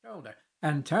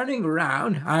and turning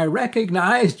round I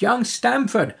recognized young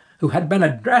Stamford, who had been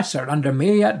a dresser under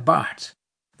me at Bart's.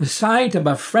 The sight of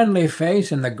a friendly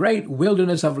face in the great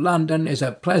wilderness of London is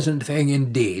a pleasant thing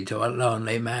indeed to a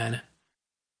lonely man.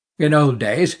 In old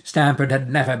days Stamford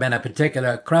had never been a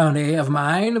particular crony of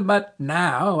mine, but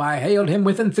now I hailed him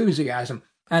with enthusiasm,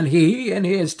 and he, in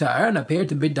his turn, appeared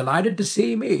to be delighted to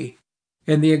see me.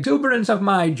 In the exuberance of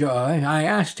my joy, I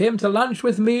asked him to lunch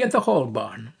with me at the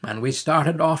Holborn, and we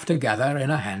started off together in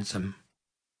a hansom.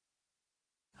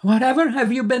 "Whatever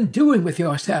have you been doing with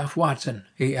yourself, Watson?"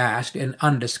 he asked in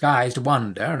undisguised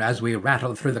wonder as we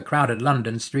rattled through the crowded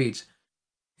London streets.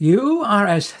 "You are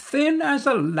as thin as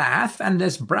a lath and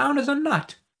as brown as a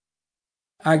nut."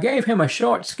 I gave him a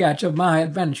short sketch of my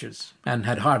adventures, and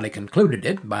had hardly concluded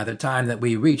it by the time that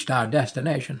we reached our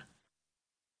destination.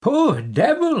 "Poor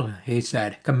devil!" he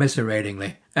said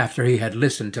commiseratingly, after he had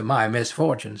listened to my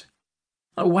misfortunes.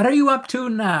 "What are you up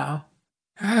to now?"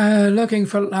 "Looking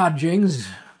for lodgings,"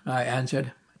 I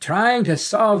answered, "trying to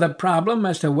solve the problem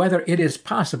as to whether it is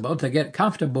possible to get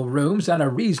comfortable rooms at a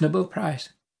reasonable price."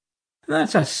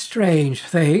 "That's a strange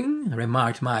thing,"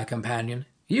 remarked my companion.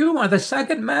 "You are the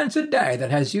second man to-day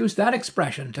that has used that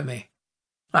expression to me."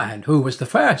 "And who was the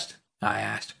first?" I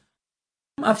asked.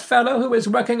 "A fellow who is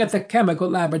working at the chemical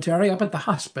laboratory up at the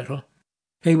hospital.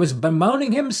 He was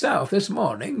bemoaning himself this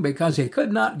morning because he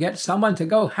could not get someone to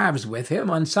go halves with him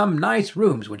on some nice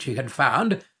rooms which he had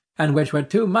found, and which were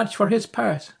too much for his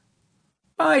purse."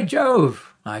 "By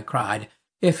Jove!" I cried,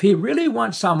 "if he really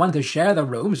wants someone to share the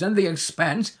rooms and the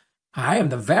expense, I am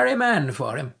the very man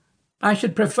for him. I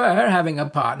should prefer having a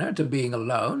partner to being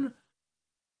alone."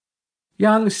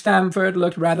 Young Stamford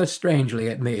looked rather strangely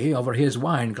at me over his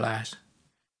wine-glass.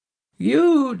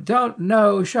 "You don't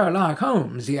know Sherlock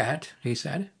Holmes yet," he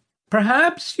said.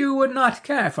 "Perhaps you would not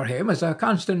care for him as a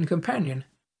constant companion."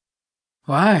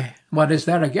 "Why, what is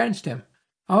there against him?"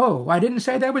 "Oh, I didn't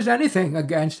say there was anything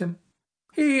against him.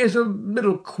 He is a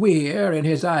little queer in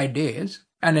his ideas,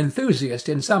 an enthusiast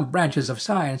in some branches of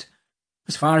science.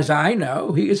 As far as I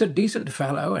know, he is a decent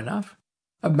fellow enough."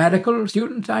 "A medical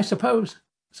student, I suppose?"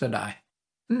 said I.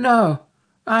 "No,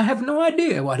 I have no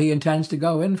idea what he intends to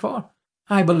go in for.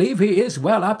 I believe he is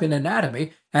well up in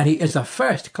anatomy, and he is a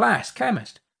first-class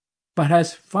chemist. But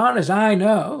as far as I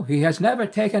know, he has never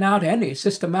taken out any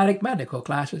systematic medical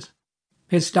classes.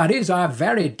 His studies are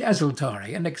very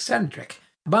desultory and eccentric,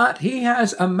 but he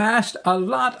has amassed a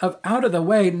lot of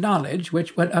out-of-the-way knowledge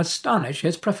which would astonish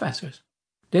his professors."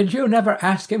 "Did you never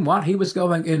ask him what he was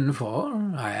going in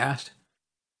for?" I asked.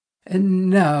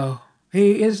 "No.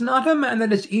 He is not a man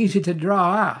that is easy to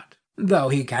draw out, though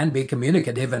he can be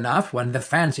communicative enough when the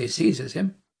fancy seizes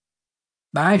him."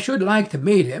 "I should like to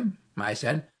meet him," I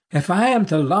said. "If I am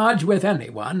to lodge with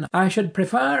anyone, I should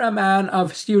prefer a man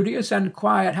of studious and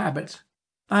quiet habits.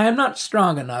 I am not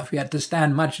strong enough yet to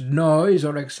stand much noise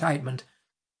or excitement.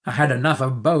 I had enough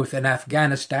of both in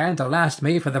Afghanistan to last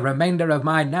me for the remainder of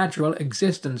my natural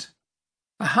existence.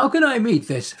 How can I meet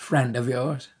this friend of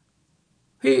yours?"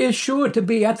 "He is sure to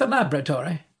be at the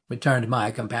laboratory," returned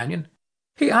my companion.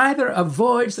 "He either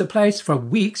avoids the place for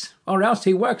weeks, or else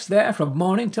he works there from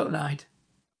morning till night.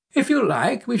 If you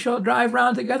like, we shall drive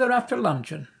round together after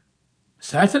luncheon."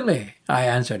 "Certainly," I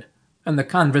answered, and the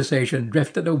conversation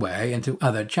drifted away into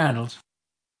other channels.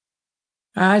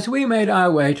 As we made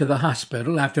our way to the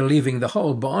hospital after leaving the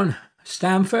Holborn,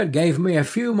 Stamford gave me a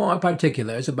few more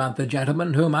particulars about the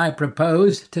gentleman whom I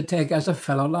proposed to take as a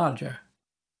fellow-lodger.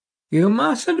 "You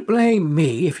mustn't blame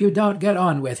me if you don't get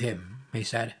on with him," he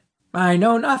said. "I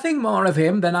know nothing more of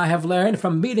him than I have learned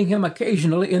from meeting him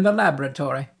occasionally in the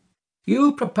laboratory.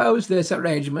 You proposed this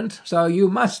arrangement, so you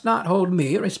must not hold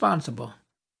me responsible."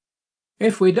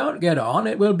 "If we don't get on,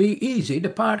 it will be easy to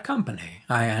part company,"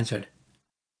 I answered.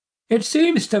 "It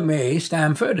seems to me,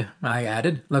 Stamford," I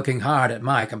added, looking hard at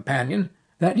my companion,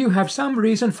 "that you have some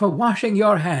reason for washing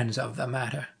your hands of the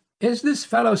matter. Is this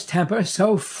fellow's temper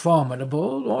so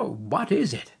formidable, or what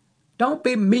is it? Don't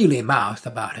be mealy-mouthed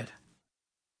about it."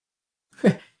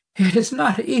 "It is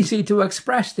not easy to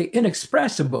express the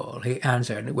inexpressible," he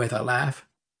answered with a laugh.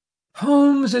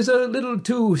 "Holmes is a little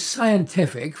too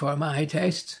scientific for my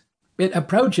tastes. It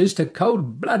approaches to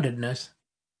cold-bloodedness.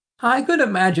 I could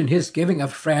imagine his giving a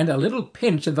friend a little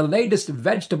pinch of the latest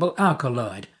vegetable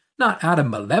alkaloid, not out of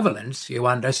malevolence, you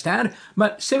understand,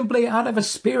 but simply out of a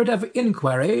spirit of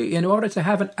inquiry in order to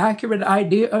have an accurate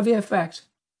idea of the effects.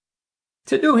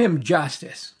 To do him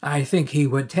justice, I think he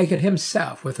would take it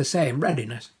himself with the same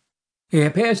readiness. He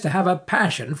appears to have a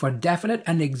passion for definite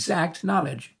and exact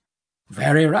knowledge.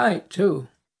 Very right, too.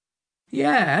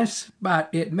 Yes, but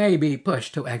it may be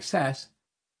pushed to excess.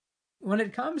 When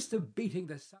it comes to beating the sun..."